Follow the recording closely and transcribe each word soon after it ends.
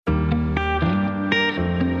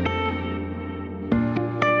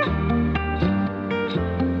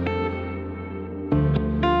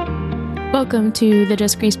Welcome to the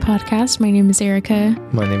Just Grace podcast. My name is Erica.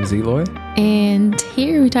 My name is Eloy. And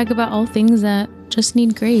here we talk about all things that just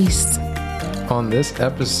need grace. On this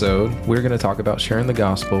episode, we're going to talk about sharing the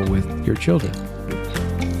gospel with your children.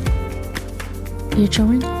 Your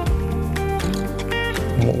children?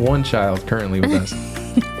 One child currently with us.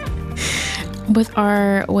 With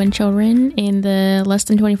our one children in the less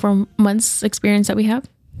than 24 months experience that we have.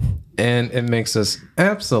 And it makes us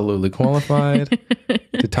absolutely qualified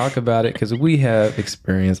to talk about it because we have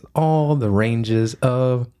experienced all the ranges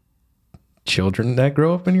of children that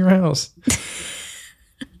grow up in your house.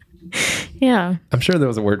 Yeah. I'm sure there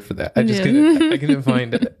was a word for that. I couldn't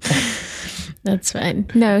find it. That's fine.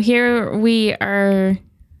 No, here we are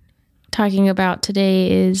talking about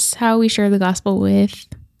today is how we share the gospel with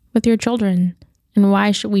your children and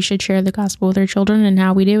why we should share the gospel with our children and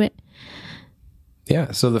how we do it.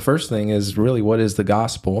 Yeah. So the first thing is really, what is the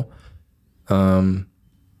gospel?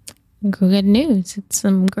 Good news. It's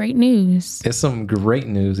some great news. It's some great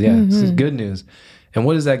news. Yeah. This is good news. And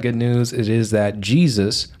what is that good news? It is that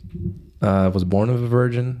Jesus was born of a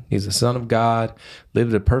virgin. He's the Son of God,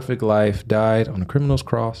 lived a perfect life, died on a criminal's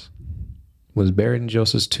cross, was buried in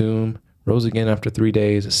Joseph's tomb, rose again after 3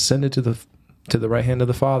 days, ascended to the right hand of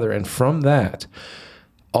the Father. And from that,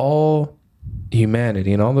 all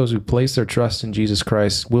humanity and all those who place their trust in Jesus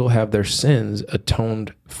Christ will have their sins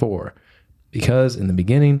atoned for. Because in the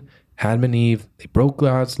beginning, Adam and Eve, they broke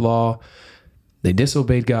God's law, they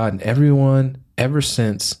disobeyed God, and everyone ever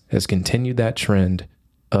since has continued that trend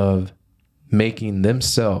of making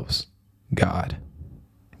themselves God.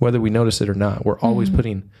 Whether we notice it or not, we're always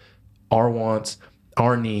putting our wants,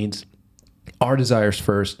 our needs, our desires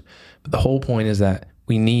first. But the whole point is that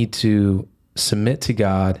we need to submit to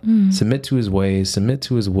God, submit to his ways, submit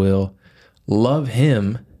to his will, love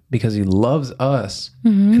him because he loves us,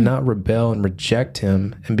 and not rebel and reject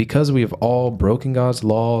him. And because we have all broken God's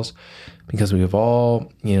laws, because we have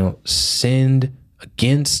all, sinned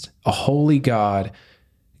against a holy God,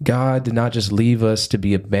 God did not just leave us to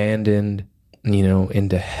be abandoned,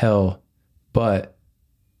 into hell, but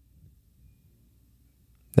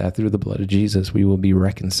that through the blood of Jesus, we will be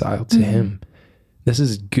reconciled to him. This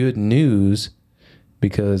is good news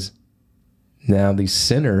because now these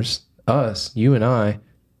sinners, us, you and I,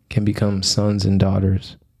 can become sons and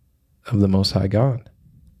daughters of the Most High God.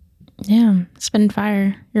 Yeah, spend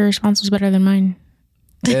fire. Your response was better than mine.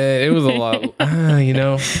 It was a lot,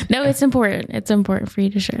 No, it's important. It's important for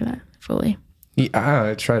you to share that fully. Yeah,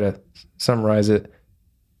 I try to summarize it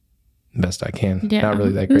best I can. Yeah. Not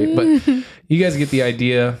really that great, but you guys get the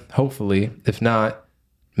idea, hopefully. If not,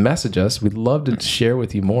 message us. We'd love to share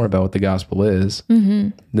with you more about what the gospel is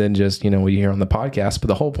than just, what you hear on the podcast. But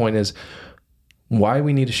the whole point is why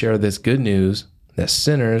we need to share this good news that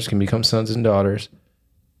sinners can become sons and daughters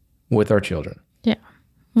with our children. Yeah.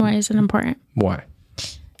 Why is it important? Why?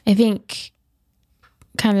 I think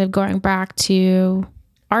kind of going back to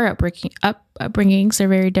our upbringings are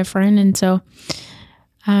very different. And so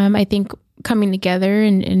I think coming together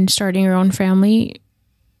and starting your own family,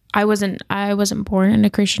 I wasn't born in a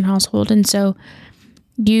Christian household. And so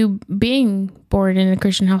you being born in a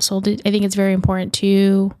Christian household, I think it's very important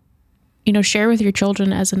to, share with your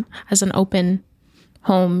children as an open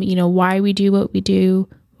home, why we do what we do.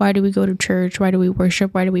 Why do we go to church? Why do we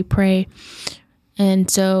worship? Why do we pray? And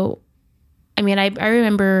so, I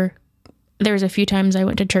remember there was a few times I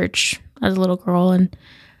went to church as a little girl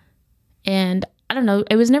and I don't know,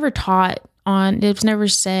 it was never taught on, it was never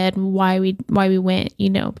said why we went,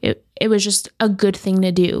 it was just a good thing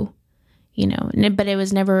to do, but it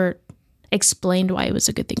was never explained why it was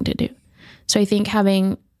a good thing to do. So I think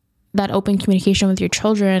having that open communication with your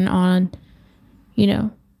children on,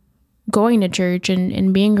 going to church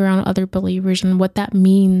and being around other believers and what that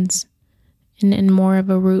means and more of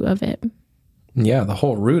a root of it. Yeah, the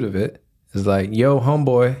whole root of it is like, yo,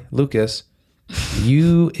 homeboy, Lucas,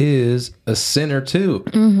 you is a sinner too.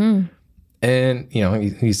 And,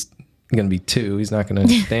 he's going to be 2. He's not going to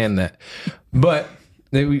understand that. But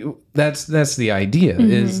that's the idea,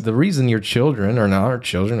 is the reason your children are not our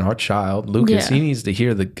children, our child, Lucas, he needs to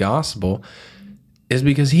hear the gospel is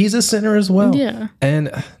because he's a sinner as well. Yeah.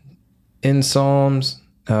 And in Psalms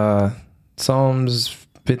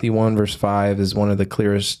 51 verse 5 is one of the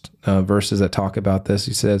clearest verses that talk about this.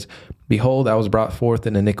 He says, "Behold, I was brought forth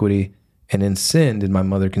in iniquity, and in sin did my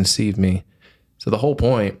mother conceive me." So the whole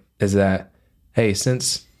point is that, hey,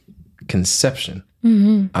 since conception,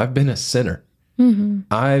 I've been a sinner.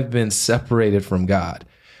 I've been separated from God.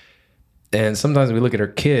 And sometimes we look at our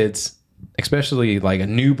kids, especially like a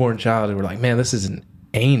newborn child, and we're like, man, this is an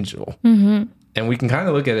angel. And we can kind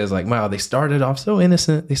of look at it as like, wow, they started off so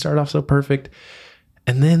innocent. They started off so perfect.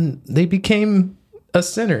 And then they became a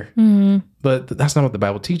sinner. But that's not what the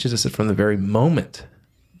Bible teaches us. It's from the very moment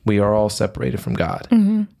we are all separated from God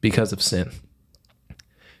because of sin.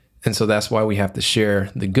 And so that's why we have to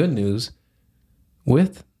share the good news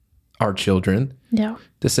with our children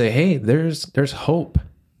to say, hey, there's hope.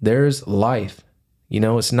 There's life. You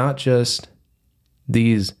know, it's not just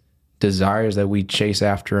these desires that we chase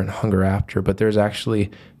after and hunger after, but there's actually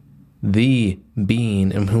the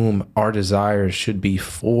being in whom our desires should be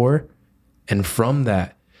for. And from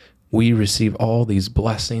that, we receive all these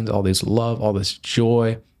blessings, all this love, all this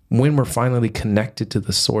joy when we're finally connected to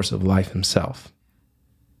the source of life himself.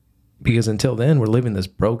 Because until then, we're living this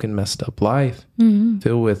broken, messed up life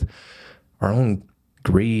filled with our own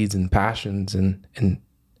greeds and passions and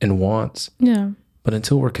wants. Yeah. But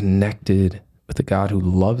until we're connected with the God who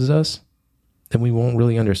loves us, then we won't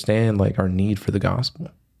really understand like our need for the gospel.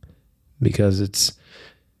 Because it's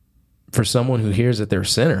for someone who hears that they're a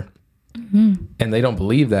sinner and they don't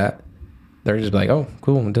believe that, they're just like, oh,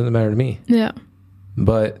 cool, it doesn't matter to me. Yeah.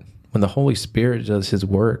 But when the Holy Spirit does his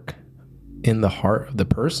work in the heart of the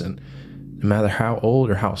person, no matter how old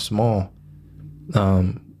or how small,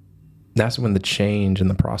 that's when the change and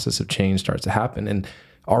the process of change starts to happen. And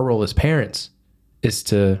our role as parents is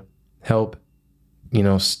to help, you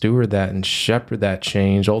know, steward that and shepherd that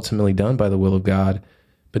change, ultimately done by the will of God,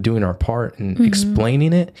 but doing our part and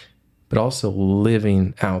explaining it, but also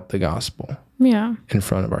living out the gospel in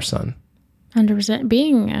front of our son. 100%.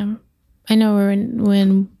 Being, I know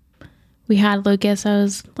when we had Lucas, I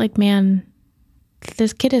was like, man,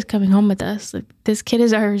 this kid is coming home with us. Like, this kid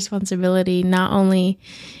is our responsibility, not only,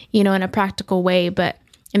 you know, in a practical way, but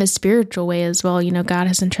in a spiritual way as well. You know, God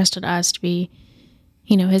has entrusted us to be,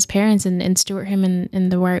 you know, his parents and steward him in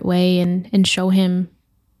the right way and show him,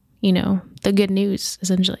 you know, the good news,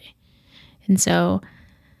 essentially. And so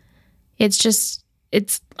it's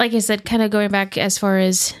like I said, kind of going back as far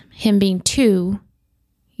as him being 2,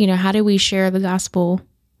 you know, how do we share the gospel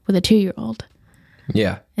with a 2-year-old?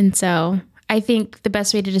 Yeah. And so I think the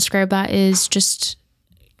best way to describe that is just,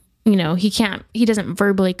 you know, he doesn't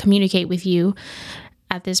verbally communicate with you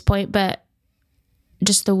at this point, but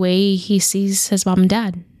just the way he sees his mom and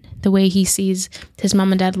dad, the way he sees his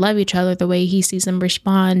mom and dad love each other, the way he sees them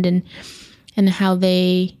respond and how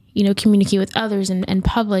they, you know, communicate with others and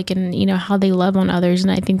public and, you know, how they love on others.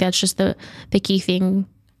 And I think that's just the key thing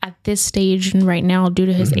at this stage and right now, due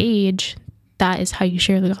to his age, that is how you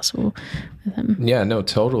share the gospel with him. Yeah, no,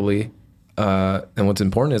 totally. And what's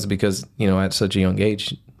important is because, you know, at such a young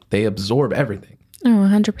age, they absorb everything. Oh,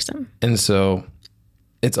 100%. And so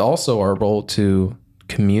it's also our role to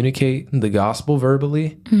communicate the gospel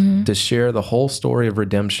verbally, to share the whole story of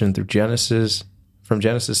redemption from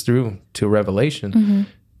Genesis through to Revelation,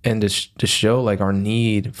 and to show like our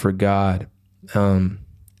need for God. And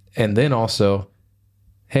then also,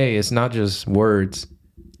 hey, it's not just words.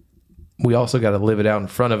 We also got to live it out in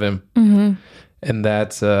front of him. And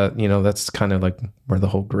that's, you know, that's kind of like where the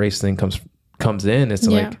whole grace thing comes in. It's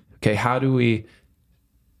like, okay, how do we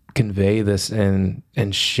convey this and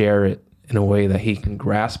share it in a way that he can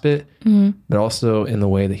grasp it, but also in the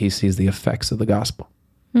way that he sees the effects of the gospel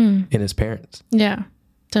in his parents. Yeah,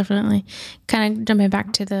 definitely. Kind of jumping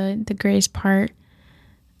back to the grace part.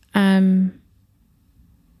 I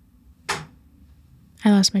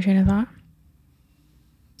lost my train of thought.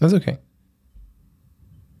 That's okay.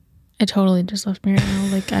 I totally just left me right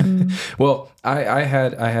now. Like I'm. Well, I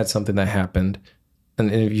had something that happened, and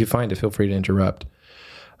if you find it, feel free to interrupt.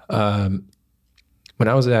 When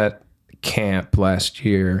I was at camp last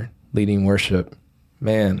year leading worship,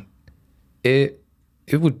 man, it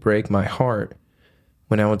would break my heart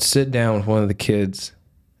when I would sit down with one of the kids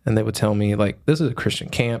and they would tell me, like, this is a Christian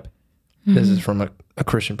camp. This is from a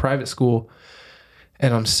Christian private school.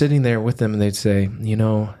 And I'm sitting there with them and they'd say, you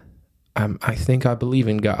know, I think I believe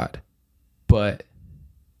in God, but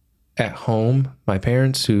at home, my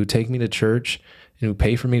parents who take me to church and who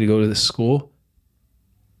pay for me to go to this school,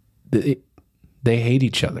 they hate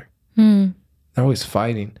each other. They're always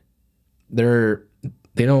fighting. They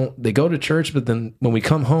go to church, but then when we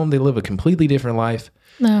come home, they live a completely different life.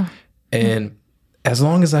 No. And as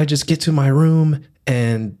long as I just get to my room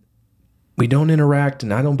and we don't interact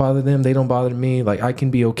and I don't bother them, they don't bother me, like I can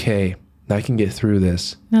be okay. I can get through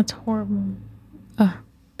this. That's horrible.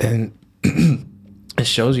 And it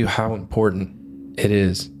shows you how important it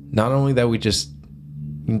is. Not only that we just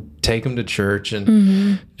take them to church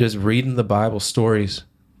and just reading the Bible stories,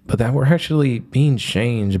 but that we're actually being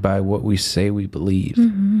changed by what we say we believe,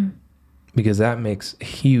 because that makes a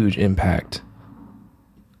huge impact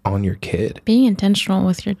on your kid. Being intentional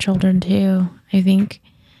with your children too. I think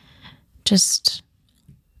just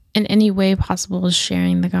in any way possible is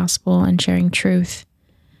sharing the gospel and sharing truth.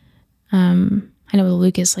 I know with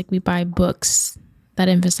Lucas, like we buy books that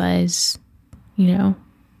emphasize,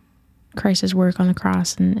 Christ's work on the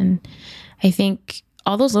cross. And I think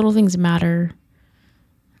all those little things matter.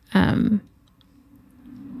 Man,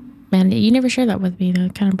 you never shared that with me.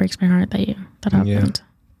 That kind of breaks my heart that happened.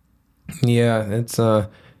 Yeah,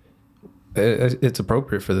 it's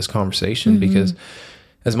appropriate for this conversation because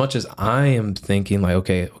as much as I am thinking like,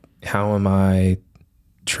 okay, how am I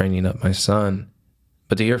training up my son?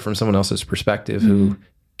 But to hear from someone else's perspective who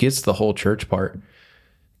gets the whole church part,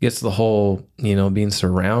 gets the whole, being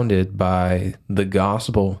surrounded by the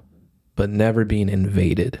gospel, but never being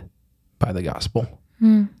invaded by the gospel.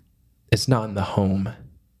 It's not in the home.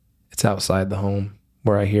 It's outside the home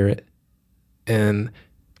where I hear it. And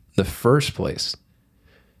the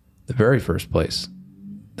very first place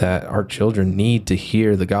that our children need to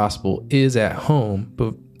hear the gospel is at home,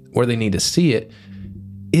 but where they need to see it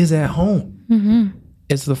is at home.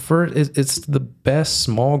 It's the best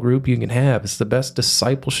small group you can have. It's the best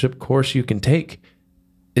discipleship course you can take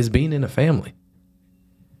is being in a family.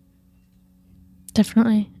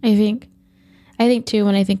 Definitely. I think too,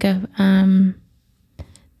 when I think of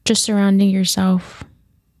just surrounding yourself,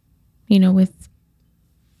 with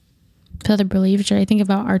other believers, I think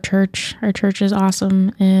about our church. Our church is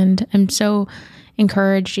awesome, and I'm so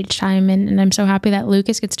encouraged each time, and I'm so happy that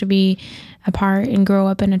Lucas gets to be a part and grow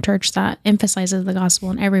up in a church that emphasizes the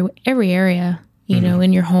gospel in every area,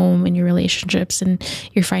 in your home, in your relationships, and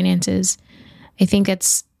your finances. I think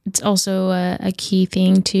it's also a key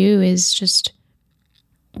thing too, is just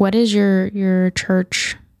what does your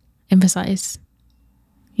church emphasize?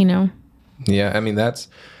 Yeah, I mean that's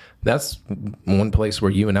one place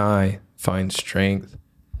where you and I find strength,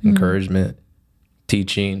 encouragement,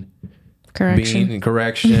 teaching,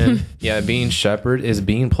 correction. Yeah, being shepherd is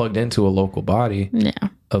being plugged into a local body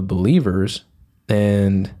of believers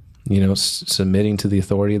and, submitting to the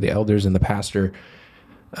authority of the elders and the pastor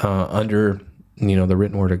under, the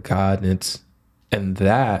written word of God. And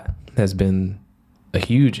that has been a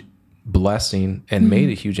huge blessing and made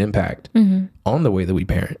a huge impact on the way that we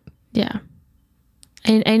parent. Yeah.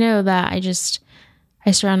 I know that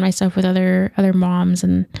I surround myself with other moms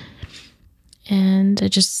and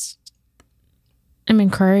I'm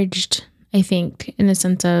encouraged, I think, in the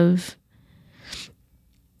sense of,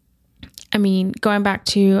 going back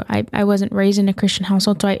to, I wasn't raised in a Christian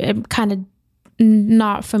household, so I'm kind of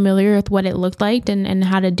not familiar with what it looked like and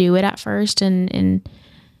how to do it at first. And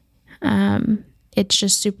it's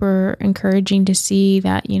just super encouraging to see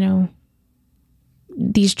that,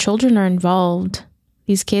 these children are involved.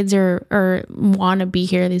 These kids are want to be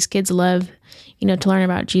here. These kids love, to learn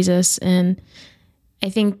about Jesus. And I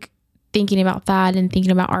think thinking about that and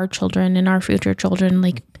thinking about our children and our future children,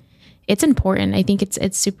 like it's important. I think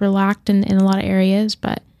it's super lacked in a lot of areas,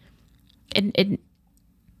 but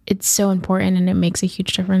it's so important and it makes a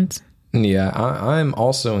huge difference. Yeah. I'm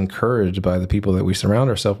also encouraged by the people that we surround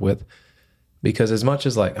ourselves with, because as much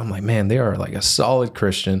as I'm like, man, they are like a solid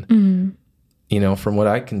Christian, from what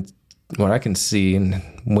I can see, and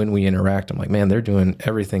when we interact, I'm like, man, they're doing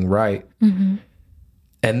everything right.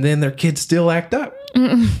 And then their kids still act up.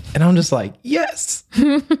 And I'm just like, yes.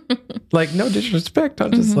 Like, no disrespect.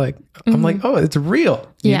 I'm just like, I'm like, oh, it's real.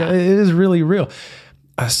 It is really real.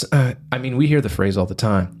 We hear the phrase all the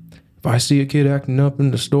time. If I see a kid acting up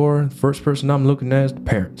in the store, the first person I'm looking at is the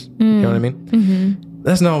parents. You know what I mean?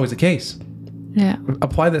 That's not always the case. Yeah.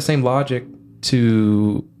 Apply that same logic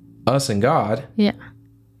to us and God. Yeah.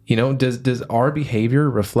 Does our behavior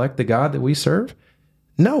reflect the God that we serve?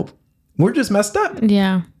 No. We're just messed up.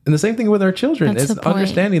 Yeah. And the same thing with our children. It's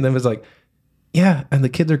understanding them is like, yeah, and the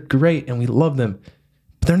kids are great and we love them,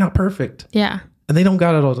 but they're not perfect. Yeah. And they don't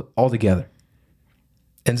got it all together.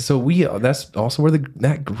 And so that's also where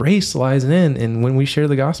that grace lies in. And when we share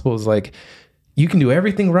the gospel, is like, you can do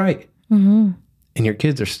everything right. And your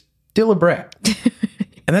kids are still a brat.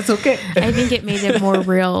 And that's okay. I think it made it more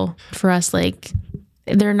real for us. Like,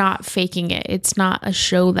 they're not faking it. It's not a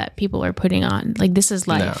show that people are putting on. Like, this is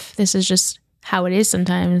life. No. This is just how it is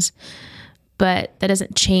sometimes. But that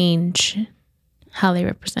doesn't change how they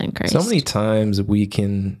represent Christ. So many times we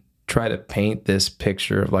can try to paint this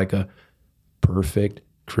picture of like a perfect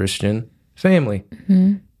Christian family.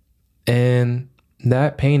 And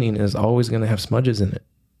that painting is always going to have smudges in it.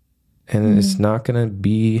 And it's not going to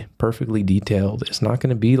be perfectly detailed. It's not going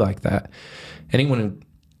to be like that. Anyone who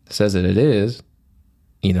says that it is,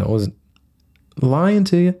 is lying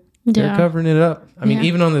to you. They're covering it up. I mean,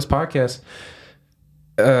 even on this podcast,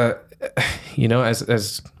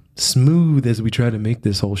 as smooth as we try to make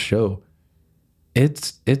this whole show,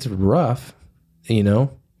 it's rough,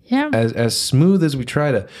 Yeah. As smooth as we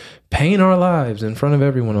try to paint our lives in front of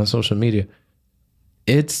everyone on social media,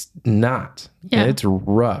 it's not. Yeah. It's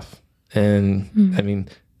rough. And I mean,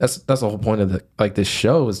 that's the whole point of this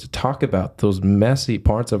show, is to talk about those messy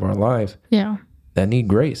parts of our lives that need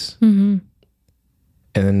grace. Mm-hmm.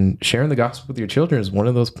 And sharing the gospel with your children is one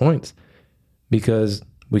of those points, because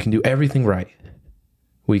we can do everything right.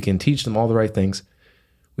 We can teach them all the right things.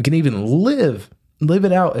 We can even live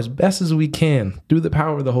it out as best as we can through the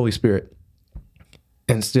power of the Holy Spirit.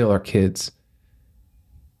 And still our kids,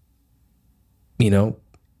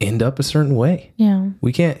 end up a certain way. Yeah.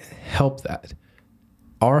 We can't help that.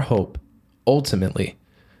 Our hope, ultimately,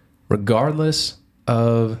 regardless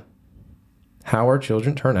of how our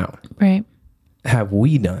children turn out, Right. have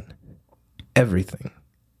we done everything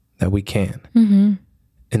that we can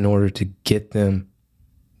in order to get them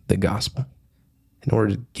the gospel, in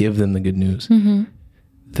order to give them the good news?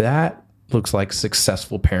 That looks like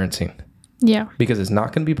successful parenting. Yeah. Because it's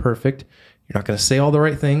not going to be perfect. You're not going to say all the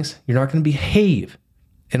right things. You're not going to behave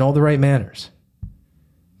in all the right manners.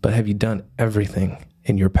 But have you done everything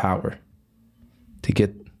in your power to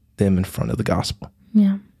get them in front of the gospel?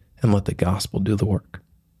 Yeah. And let the gospel do the work.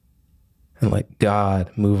 And let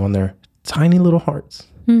God move on their tiny little hearts.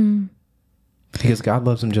 Because God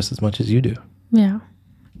loves them just as much as you do. Yeah.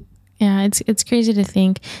 Yeah, it's crazy to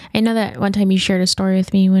think. I know that one time you shared a story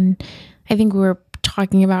with me when I think we were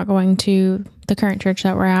talking about going to the current church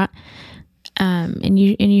that we're at. And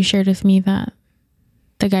you shared with me that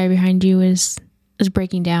the guy behind you was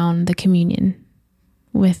breaking down the communion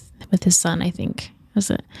with his son, I think. Was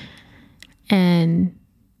it? And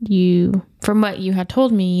you, from what you had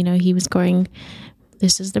told me, he was going,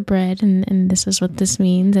 this is the bread and this is what this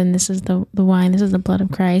means, and this is the wine, this is the blood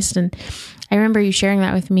of Christ. And I remember you sharing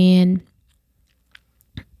that with me, and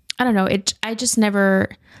I don't know,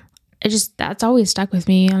 that's always stuck with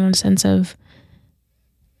me on a sense of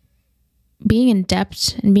being in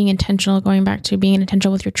depth and being intentional, going back to being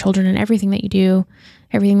intentional with your children and everything that you do,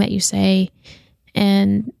 everything that you say.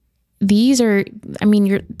 And these are,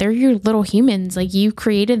 they're your little humans. Like, you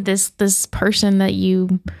created this person that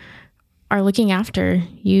you are looking after.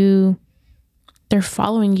 They're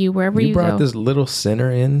following you wherever you go. You brought this little sinner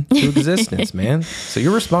into existence, man. So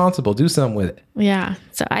you're responsible. Do something with it. Yeah.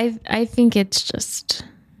 So I think it's just,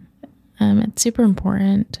 it's super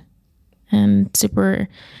important and super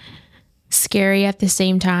scary at the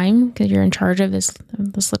same time, because you're in charge of this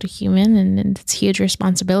little human, and it's huge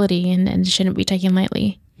responsibility, and it shouldn't be taken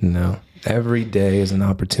lightly. No. Every day is an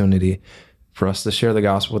opportunity for us to share the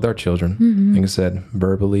gospel with our children. Like I said,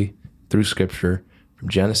 verbally, through scripture, from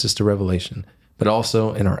Genesis to Revelation, but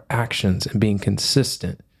also in our actions and being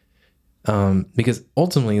consistent. Because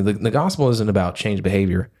ultimately, the gospel isn't about changed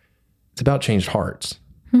behavior. It's about changed hearts,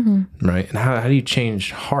 right? And how do you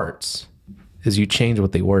change hearts? Is you change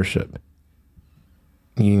what they worship.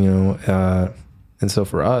 And so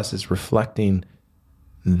for us, it's reflecting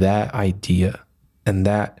that idea and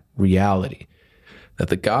that reality that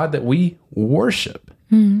the God that we worship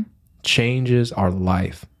changes our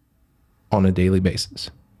life on a daily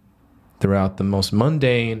basis throughout the most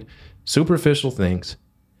mundane, superficial things,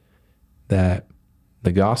 that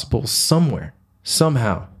the gospel somewhere,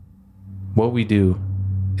 somehow, what we do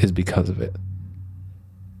is because of it.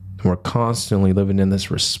 And we're constantly living in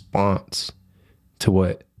this response to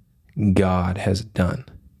what God has done.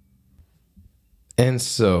 And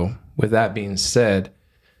so, with that being said,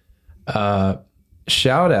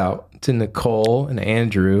 shout out to Nicole and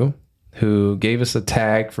Andrew, who gave us a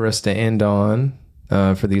tag for us to end on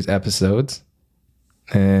for these episodes.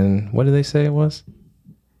 And what did they say it was?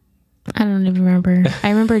 I don't even remember. I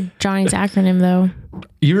remember Johnny's acronym, though.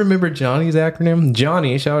 You remember Johnny's acronym?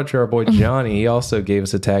 Johnny, shout out to our boy Johnny. He also gave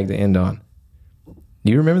us a tag to end on.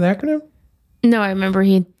 Do you remember the acronym? No, I remember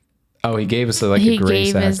he gave us a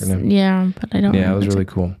grace acronym. Yeah, but I don't. Yeah, it was really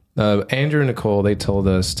cool. Andrew and Nicole, they told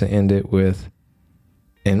us to end it with,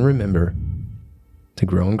 and remember to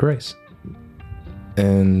grow in grace.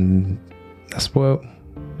 And that's what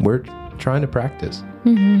we're trying to practice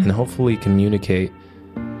and hopefully communicate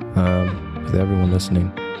with everyone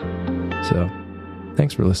listening. So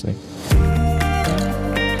thanks for listening.